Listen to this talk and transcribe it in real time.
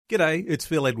G'day, it's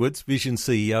Phil Edwards, Vision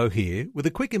CEO here, with a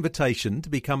quick invitation to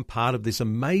become part of this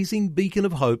amazing beacon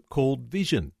of hope called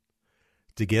Vision.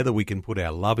 Together we can put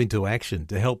our love into action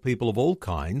to help people of all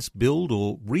kinds build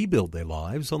or rebuild their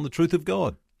lives on the truth of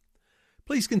God.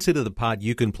 Please consider the part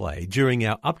you can play during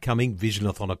our upcoming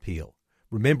Visionathon appeal,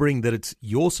 remembering that it's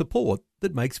your support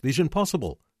that makes Vision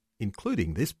possible,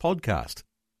 including this podcast.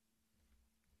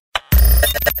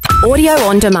 Audio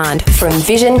on demand from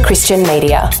Vision Christian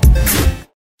Media.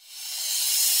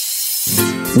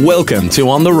 Welcome to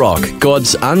On The Rock,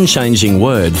 God's unchanging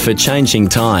word for changing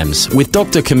times, with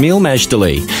Dr. Camille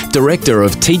Majdali, Director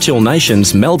of Teach All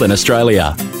Nations, Melbourne,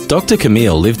 Australia. Dr.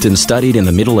 Camille lived and studied in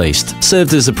the Middle East,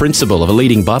 served as a principal of a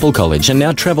leading Bible college, and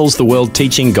now travels the world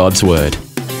teaching God's word.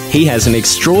 He has an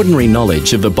extraordinary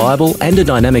knowledge of the Bible and a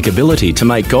dynamic ability to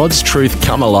make God's truth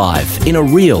come alive in a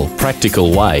real,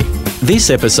 practical way.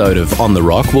 This episode of On The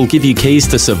Rock will give you keys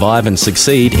to survive and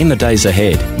succeed in the days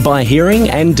ahead by hearing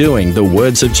and doing the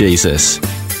words of Jesus.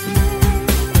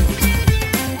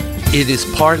 It is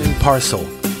part and parcel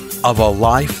of a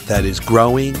life that is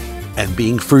growing and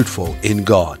being fruitful in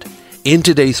God. In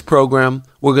today's program,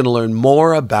 we're going to learn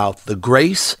more about the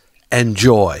grace and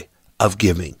joy of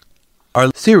giving.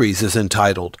 Our series is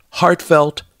entitled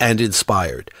Heartfelt and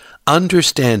Inspired,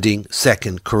 Understanding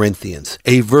 2 Corinthians,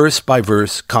 a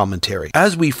verse-by-verse commentary.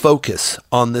 As we focus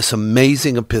on this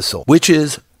amazing epistle, which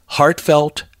is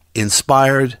heartfelt,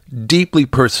 inspired, deeply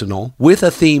personal, with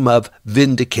a theme of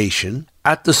vindication,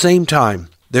 at the same time,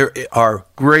 there are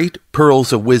great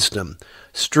pearls of wisdom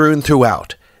strewn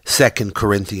throughout 2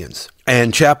 Corinthians.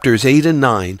 And chapters 8 and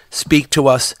 9 speak to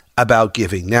us about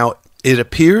giving. Now, it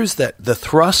appears that the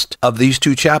thrust of these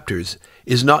two chapters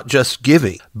is not just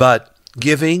giving, but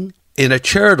giving in a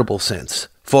charitable sense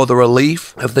for the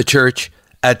relief of the church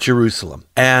at Jerusalem.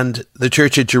 And the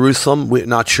church at Jerusalem, we're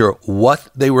not sure what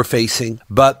they were facing,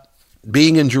 but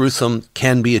being in Jerusalem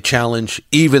can be a challenge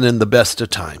even in the best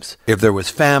of times. If there was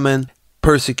famine,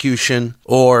 persecution,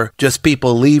 or just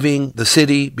people leaving the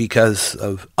city because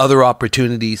of other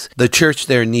opportunities, the church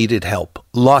there needed help.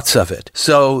 Lots of it.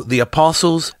 So the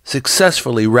apostles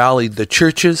successfully rallied the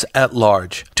churches at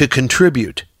large to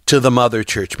contribute to the mother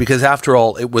church, because after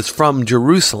all, it was from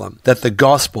Jerusalem that the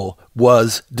gospel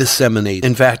was disseminated.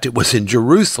 In fact, it was in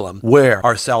Jerusalem where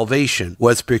our salvation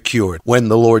was procured when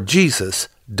the Lord Jesus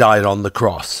died on the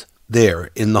cross there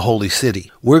in the holy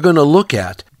city. We're going to look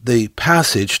at the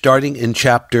passage starting in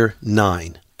chapter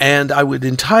 9. And I would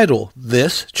entitle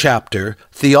this chapter,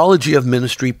 Theology of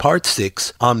Ministry, Part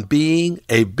 6, on being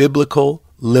a biblical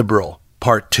liberal.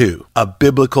 Part 2, a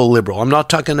biblical liberal. I'm not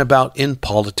talking about in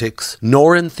politics,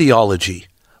 nor in theology,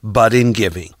 but in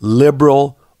giving.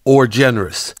 Liberal or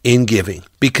generous in giving.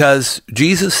 Because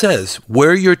Jesus says,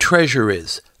 where your treasure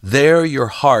is, there your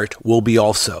heart will be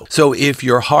also. So if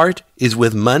your heart is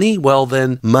with money, well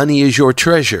then money is your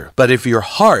treasure. But if your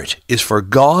heart is for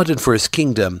God and for His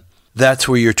kingdom, that's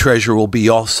where your treasure will be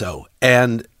also.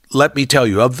 And let me tell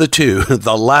you, of the two,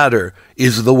 the latter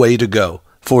is the way to go,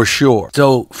 for sure.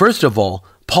 So first of all,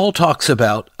 Paul talks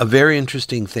about a very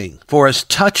interesting thing. For as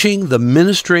touching the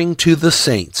ministering to the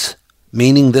saints,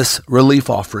 meaning this relief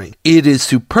offering, it is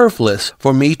superfluous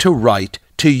for me to write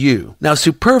to you. Now,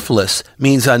 superfluous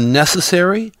means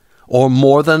unnecessary or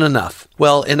more than enough.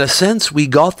 Well, in a sense, we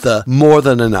got the more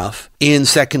than enough in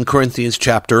 2 Corinthians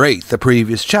chapter 8, the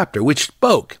previous chapter, which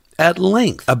spoke at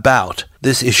length about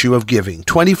this issue of giving.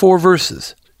 24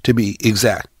 verses, to be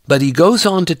exact. But he goes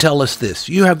on to tell us this: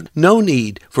 you have no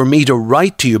need for me to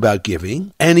write to you about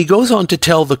giving. And he goes on to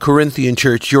tell the Corinthian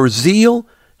church, your zeal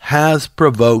has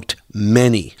provoked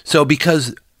many. So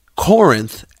because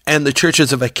Corinth and the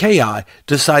churches of Achaia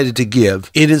decided to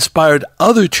give, it inspired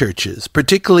other churches,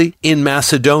 particularly in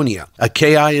Macedonia.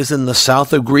 Achaia is in the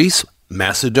south of Greece,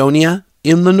 Macedonia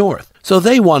in the north. So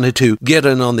they wanted to get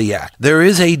in on the act. There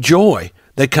is a joy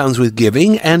that comes with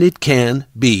giving, and it can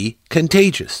be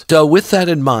contagious. So with that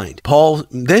in mind, Paul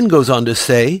then goes on to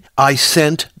say, I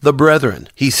sent the brethren.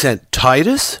 He sent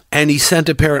Titus, and he sent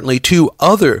apparently 2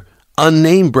 other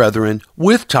unnamed brethren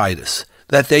with Titus,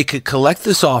 that they could collect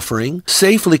this offering,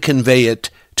 safely convey it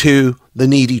to the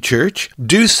needy church,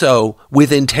 do so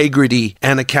with integrity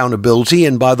and accountability.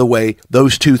 And by the way,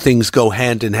 those two things go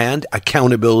hand in hand,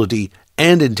 accountability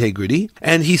and integrity.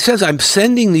 And he says, I'm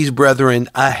sending these brethren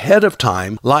ahead of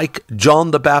time, like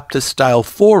John the Baptist style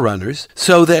forerunners,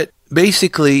 so that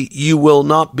basically you will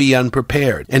not be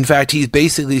unprepared. In fact, he's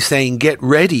basically saying, get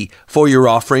ready for your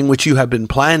offering, which you have been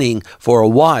planning for a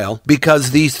while,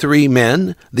 because these 3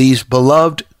 men, these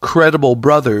beloved, credible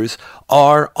brothers,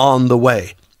 are on the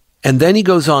way. And then he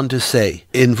goes on to say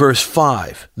in verse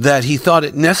 5 that he thought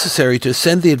it necessary to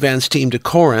send the advance team to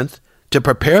Corinth to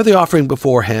prepare the offering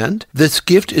beforehand. This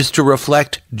gift is to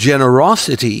reflect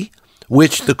generosity,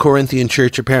 which the Corinthian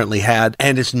church apparently had,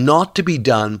 and is not to be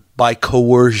done by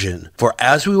coercion. For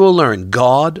as we will learn,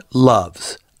 God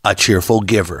loves a cheerful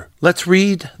giver. Let's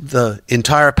read the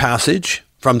entire passage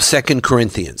from 2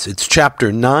 Corinthians. It's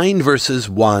chapter 9, verses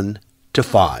 1 to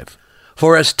 5.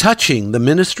 For as touching the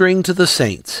ministering to the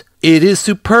saints, it is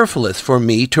superfluous for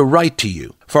me to write to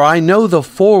you. For I know the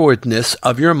forwardness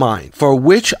of your mind, for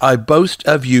which I boast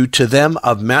of you to them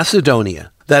of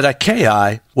Macedonia, that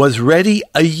Achaia was ready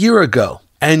a year ago,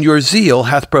 and your zeal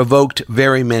hath provoked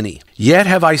very many. Yet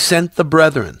have I sent the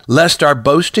brethren, lest our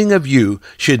boasting of you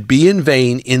should be in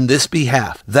vain in this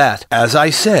behalf, that, as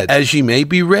I said, as ye may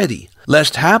be ready,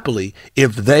 lest happily,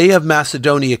 if they of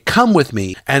Macedonia come with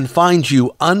me, and find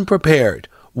you unprepared,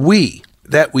 we,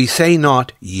 that we say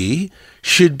not ye,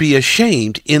 should be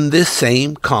ashamed in this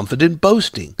same confident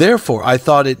boasting. Therefore I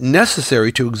thought it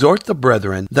necessary to exhort the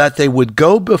brethren that they would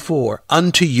go before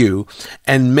unto you,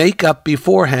 and make up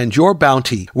beforehand your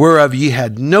bounty, whereof ye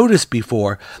had noticed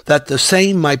before, that the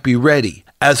same might be ready,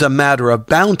 as a matter of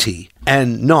bounty,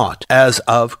 and not as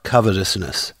of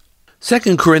covetousness.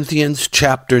 2 Corinthians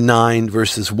chapter 9,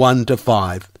 verses 1 to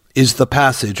 5 is the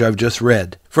passage I've just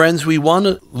read. Friends, we want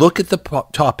to look at the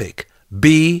topic,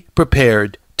 be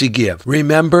prepared to give.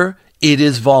 Remember, it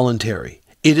is voluntary.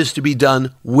 It is to be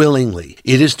done willingly.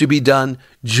 It is to be done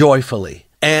joyfully.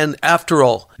 And after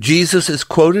all, Jesus is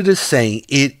quoted as saying,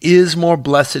 it is more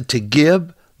blessed to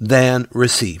give than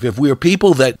receive. If we are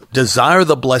people that desire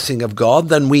the blessing of God,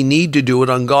 then we need to do it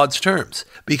on God's terms.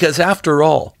 Because after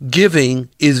all, giving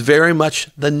is very much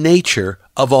the nature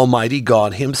of Almighty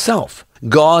God himself.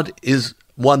 God is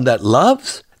one that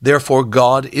loves, therefore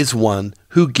God is one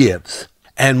who gives.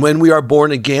 And when we are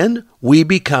born again, we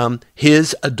become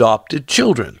his adopted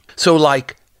children. So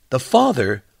like the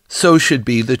Father, so should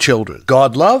be the children.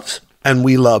 God loves, and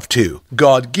we love too.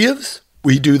 God gives,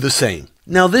 we do the same.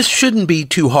 Now, this shouldn't be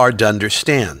too hard to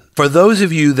understand. For those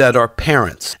of you that are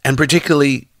parents, and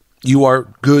particularly you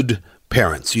are good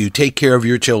parents, you take care of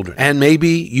your children, and maybe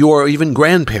you are even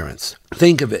grandparents.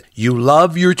 Think of it. You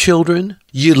love your children,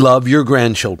 you love your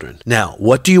grandchildren. Now,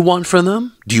 what do you want from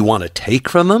them? Do you want to take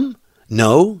from them?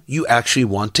 No, you actually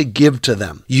want to give to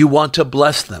them. You want to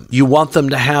bless them. You want them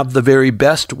to have the very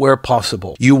best where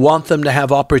possible. You want them to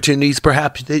have opportunities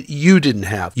perhaps that you didn't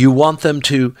have. You want them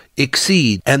to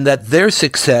exceed, and that their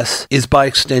success is by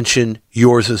extension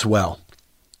yours as well.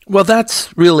 Well,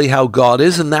 that's really how God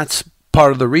is, and that's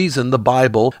part of the reason the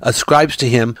Bible ascribes to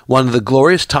him one of the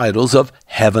glorious titles of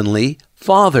Heavenly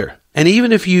Father. And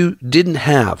even if you didn't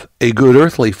have a good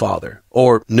earthly father,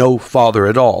 or no father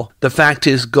at all, the fact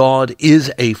is God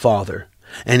is a father,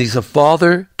 and he's a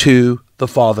father to the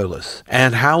fatherless.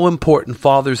 And how important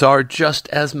fathers are, just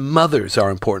as mothers are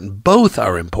important. Both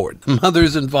are important,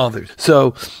 mothers and fathers.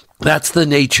 So that's the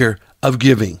nature of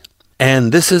giving.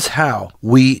 And this is how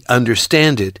we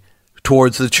understand it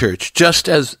towards the church, just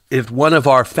as if one of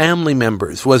our family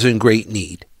members was in great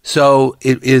need. So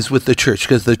it is with the church,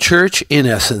 because the church, in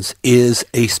essence, is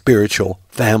a spiritual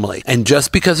family. And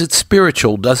just because it's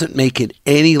spiritual doesn't make it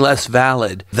any less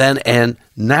valid than a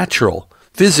natural,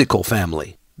 physical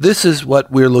family. This is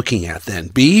what we're looking at then.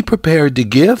 Be prepared to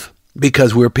give,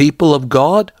 because we're people of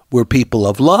God, we're people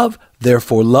of love.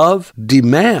 Therefore, love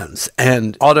demands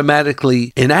and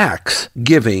automatically enacts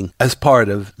giving as part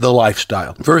of the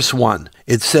lifestyle. Verse 1,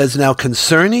 it says, now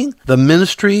concerning the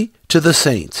ministry to the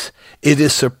saints, it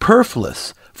is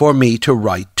superfluous for me to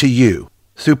write to you.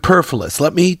 Superfluous.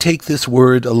 Let me take this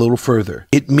word a little further.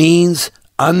 It means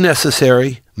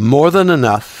unnecessary, more than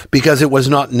enough, because it was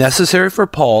not necessary for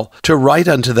Paul to write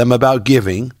unto them about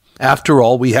giving. After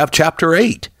all, we have chapter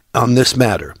 8 on this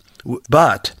matter.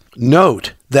 But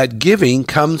note that giving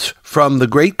comes from the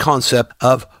great concept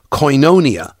of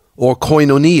koinonia, or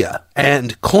koinonia.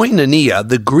 And koinonia,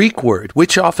 the Greek word,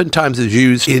 which oftentimes is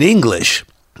used in English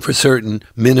for certain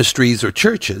ministries or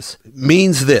churches,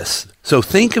 means this. So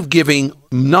think of giving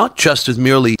not just as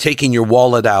merely taking your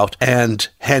wallet out and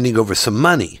handing over some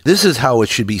money. This is how it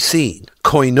should be seen.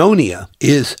 Koinonia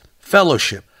is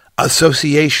fellowship,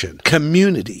 association,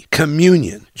 community,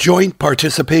 communion, joint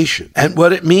participation. And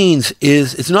what it means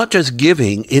is it's not just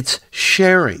giving, it's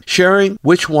sharing. Sharing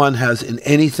which one has in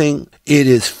anything. It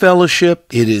is fellowship,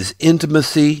 it is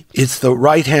intimacy, it's the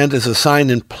right hand as a sign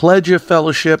and pledge of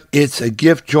fellowship, it's a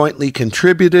gift jointly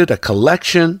contributed, a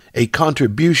collection, a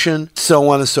contribution, so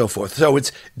on and so forth. So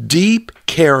it's deep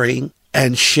caring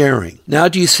and sharing. Now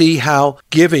do you see how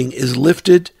giving is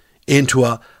lifted into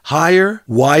a higher,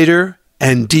 wider,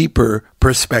 and deeper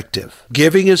perspective.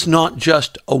 Giving is not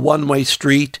just a one-way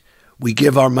street. We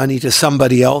give our money to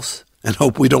somebody else and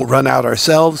hope we don't run out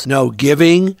ourselves. No,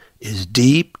 giving is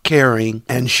deep caring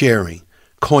and sharing,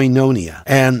 koinonia.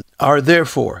 And our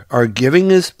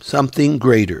giving is something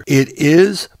greater. It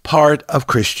is part of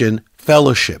Christian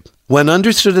fellowship. When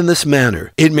understood in this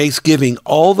manner, it makes giving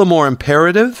all the more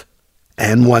imperative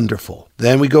and wonderful.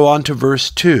 Then we go on to verse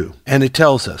 2, and it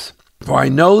tells us, "For I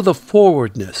know the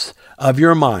forwardness of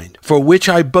your mind, for which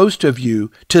I boast of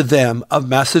you to them of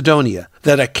Macedonia,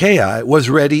 that Achaia was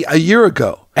ready a year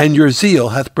ago, and your zeal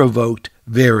hath provoked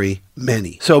very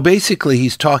many." So basically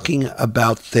he's talking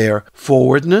about their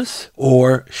forwardness,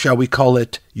 or shall we call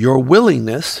it your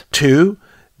willingness to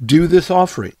do this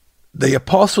offering. The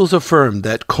apostles affirmed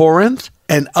that Corinth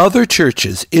and other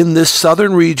churches in this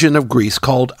southern region of Greece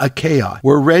called Achaia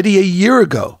were ready a year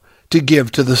ago to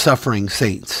give to the suffering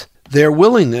saints. Their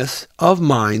willingness of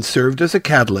mind served as a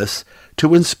catalyst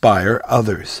to inspire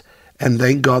others, and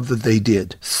thank God that they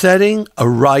did, setting a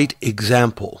right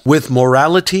example with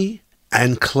morality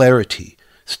and clarity.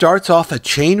 Starts off a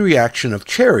chain reaction of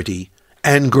charity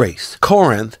and grace.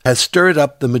 Corinth has stirred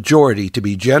up the majority to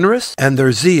be generous, and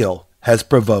their zeal has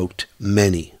provoked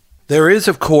many. There is,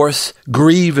 of course,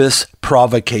 grievous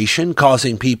provocation,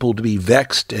 causing people to be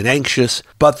vexed and anxious,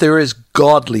 but there is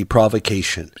godly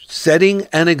provocation, setting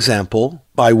an example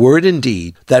by word and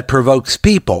deed that provokes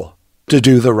people to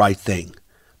do the right thing.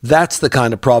 That's the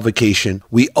kind of provocation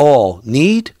we all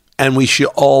need and we should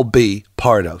all be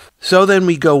part of. So then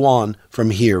we go on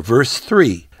from here, verse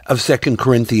 3 of 2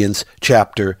 Corinthians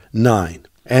chapter 9.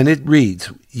 And it reads,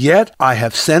 "Yet I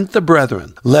have sent the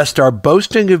brethren, lest our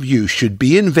boasting of you should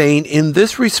be in vain in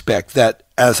this respect, that,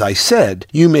 as I said,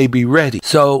 you may be ready."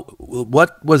 So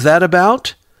what was that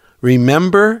about?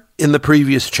 Remember in the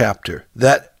previous chapter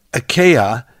that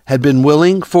Achaia had been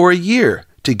willing for a year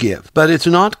to give, but it's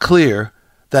not clear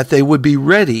that they would be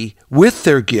ready with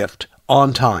their gift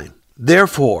on time.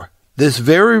 Therefore, this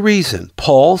very reason,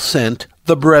 Paul sent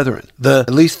the brethren,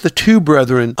 at least the two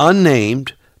brethren,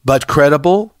 unnamed, but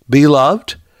credible,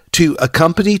 beloved, to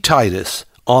accompany Titus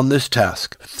on this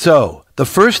task. So, the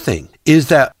first thing is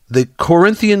that the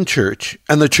Corinthian church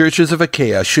and the churches of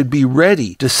Achaia should be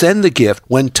ready to send the gift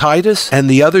when Titus and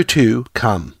the other two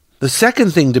come. The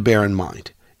second thing to bear in mind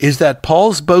is that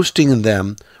Paul's boasting in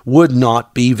them would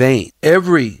not be vain.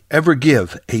 Ever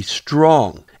give a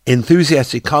strong,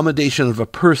 enthusiastic commendation of a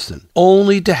person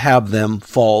only to have them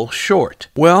fall short.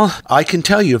 Well, I can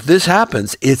tell you if this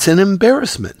happens, it's an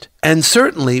embarrassment, and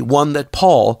certainly one that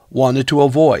Paul wanted to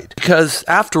avoid, because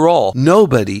after all,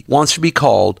 nobody wants to be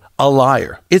called a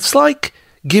liar. It's like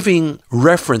giving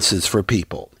references for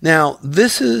people. Now,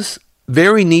 this is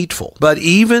very needful, but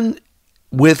even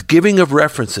with giving of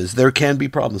references, there can be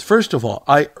problems. First of all,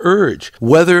 I urge,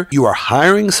 whether you are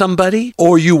hiring somebody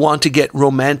or you want to get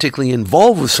romantically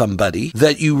involved with somebody,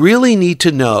 that you really need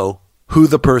to know who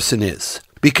the person is.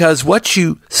 Because what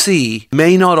you see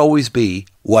may not always be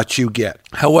what you get.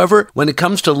 However, when it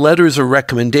comes to letters of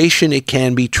recommendation, it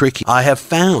can be tricky. I have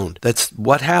found that's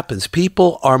what happens.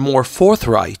 People are more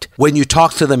forthright when you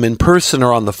talk to them in person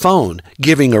or on the phone,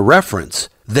 giving a reference,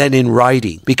 than in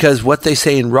writing. Because what they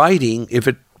say in writing, if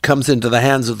it comes into the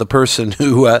hands of the person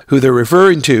who they're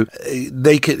referring to,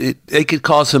 they could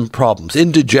cause some problems,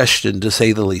 indigestion to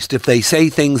say the least. If they say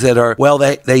things that are, well,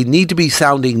 they need to be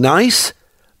sounding nice,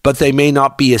 but they may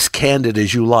not be as candid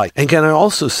as you like. And can I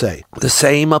also say, the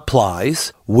same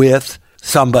applies with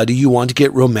somebody you want to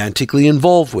get romantically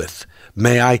involved with.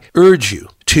 May I urge you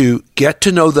to get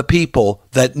to know the people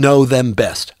that know them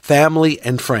best, family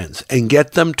and friends, and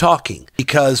get them talking,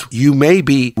 because you may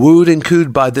be wooed and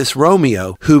cooed by this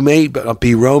Romeo who may not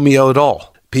be Romeo at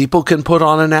all. People can put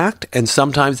on an act, and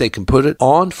sometimes they can put it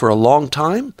on for a long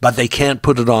time, but they can't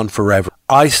put it on forever.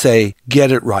 I say,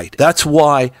 get it right. That's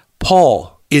why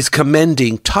Paul is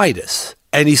commending Titus,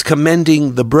 and he's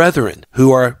commending the brethren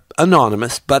who are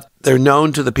anonymous, but they're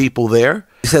known to the people there.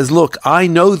 He says, look, I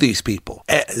know these people,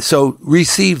 so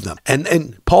receive them.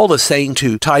 And Paul is saying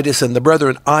to Titus and the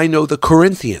brethren, I know the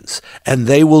Corinthians, and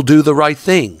they will do the right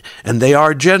thing, and they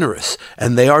are generous,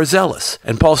 and they are zealous.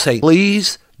 And Paul's saying,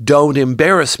 please don't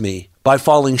embarrass me by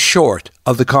falling short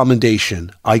of the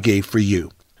commendation I gave for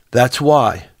you. That's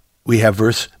why we have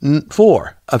verse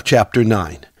 4 of chapter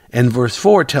 9. And verse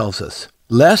 4 tells us,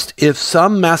 lest if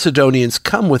some Macedonians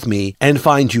come with me and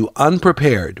find you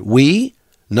unprepared, we,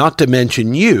 not to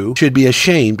mention you, should be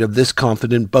ashamed of this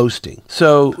confident boasting.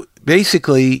 So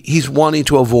basically, he's wanting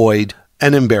to avoid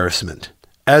an embarrassment.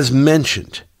 As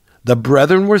mentioned, the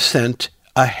brethren were sent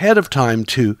ahead of time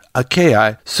to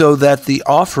Achaia so that the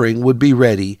offering would be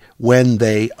ready when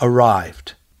they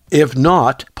arrived. If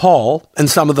not, Paul and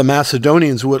some of the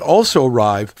Macedonians would also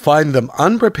arrive, find them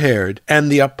unprepared,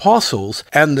 and the apostles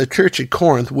and the church at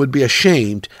Corinth would be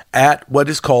ashamed at what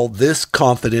is called this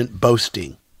confident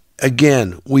boasting.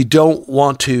 Again, we don't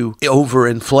want to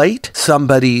overinflate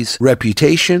somebody's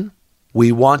reputation.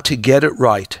 We want to get it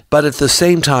right. But at the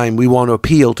same time, we want to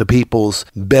appeal to people's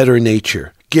better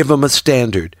nature. Give them a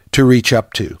standard to reach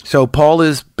up to. So Paul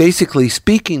is basically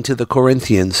speaking to the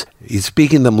Corinthians. He's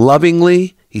speaking to them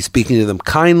lovingly. He's speaking to them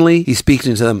kindly. He's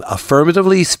speaking to them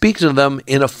affirmatively. He's speaking to them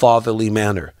in a fatherly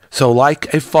manner. So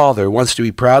like a father wants to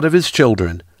be proud of his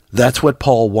children, that's what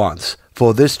Paul wants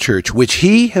for this church, which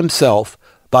he himself,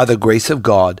 by the grace of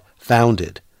God,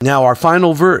 founded. Now our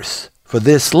final verse for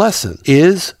this lesson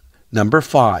is number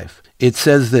 5. It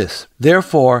says this,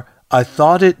 "Therefore, I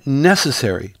thought it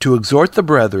necessary to exhort the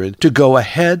brethren to go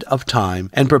ahead of time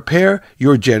and prepare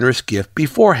your generous gift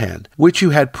beforehand, which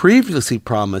you had previously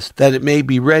promised, that it may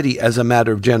be ready as a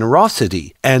matter of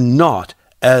generosity and not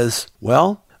as,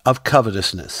 of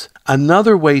covetousness."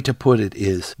 Another way to put it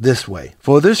is this way.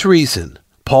 For this reason,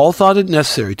 Paul thought it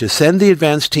necessary to send the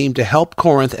advance team to help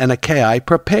Corinth and Achaia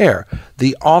prepare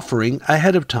the offering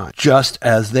ahead of time, just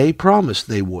as they promised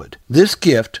they would. This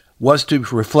gift was to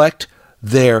reflect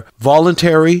their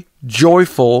voluntary,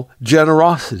 joyful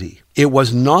generosity. It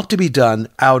was not to be done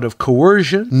out of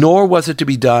coercion, nor was it to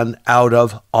be done out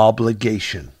of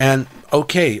obligation. And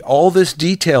all this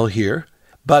detail here,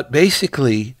 but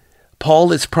basically,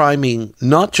 Paul is priming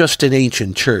not just an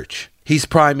ancient church, he's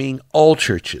priming all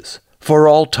churches for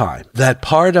all time. That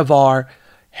part of our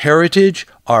heritage,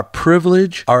 our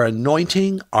privilege, our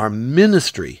anointing, our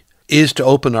ministry is to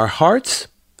open our hearts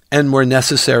and, where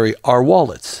necessary, our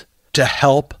wallets to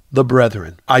help the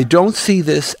brethren. I don't see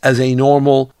this as a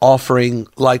normal offering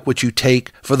like what you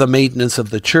take for the maintenance of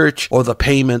the church or the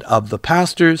payment of the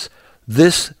pastors.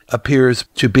 This appears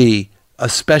to be a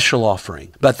special offering.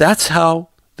 But that's how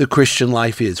the Christian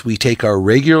life is. We take our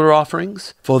regular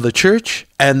offerings for the church,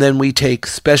 and then we take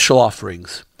special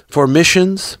offerings for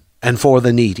missions and for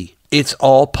the needy. It's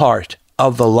all part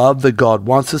of the love that God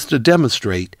wants us to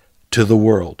demonstrate to the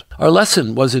world. Our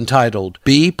lesson was entitled,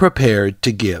 Be Prepared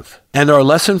to Give. And our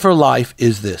lesson for life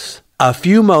is this. A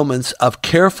few moments of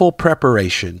careful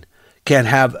preparation can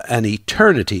have an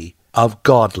eternity of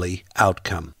godly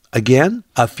outcome. Again,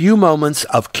 a few moments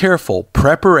of careful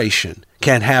preparation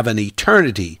can have an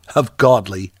eternity of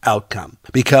godly outcome,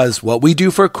 because what we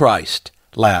do for Christ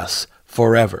lasts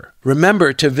forever.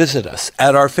 Remember to visit us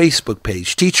at our Facebook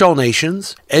page, Teach All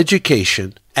Nations,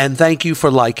 Education, and thank you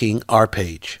for liking our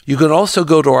page. You can also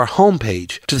go to our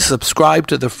homepage to subscribe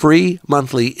to the free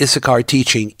monthly Issachar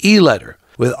Teaching e-letter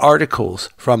with articles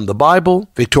from the Bible,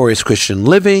 Victorious Christian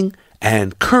Living,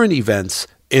 and current events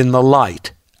in the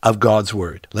light of God's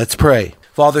Word. Let's pray.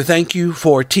 Father, thank you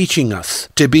for teaching us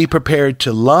to be prepared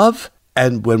to love,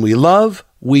 and when we love,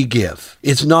 we give.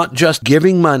 It's not just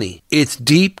giving money, it's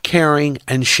deep caring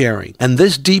and sharing. And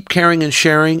this deep caring and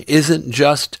sharing isn't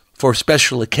just for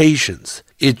special occasions.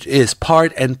 It is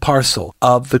part and parcel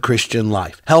of the Christian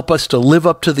life. Help us to live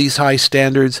up to these high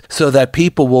standards so that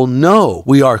people will know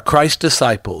we are Christ's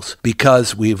disciples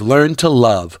because we've learned to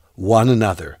love one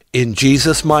another. In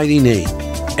Jesus' mighty name,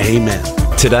 amen.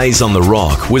 Today's On The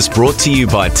Rock was brought to you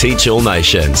by Teach All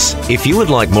Nations. If you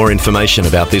would like more information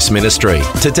about this ministry,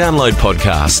 to download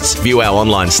podcasts, view our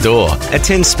online store,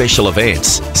 attend special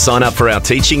events, sign up for our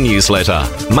teaching newsletter,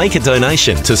 make a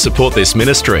donation to support this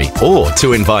ministry, or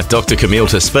to invite Dr. Camille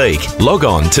to speak, log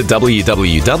on to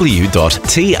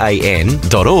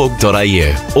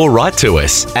www.tan.org.au or write to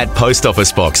us at Post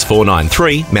Office Box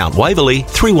 493, Mount Waverley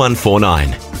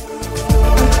 3149.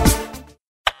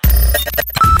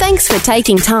 Thanks for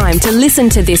taking time to listen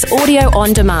to this audio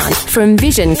on demand from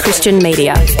Vision Christian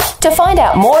Media. To find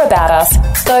out more about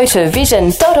us, go to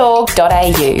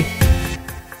vision.org.au.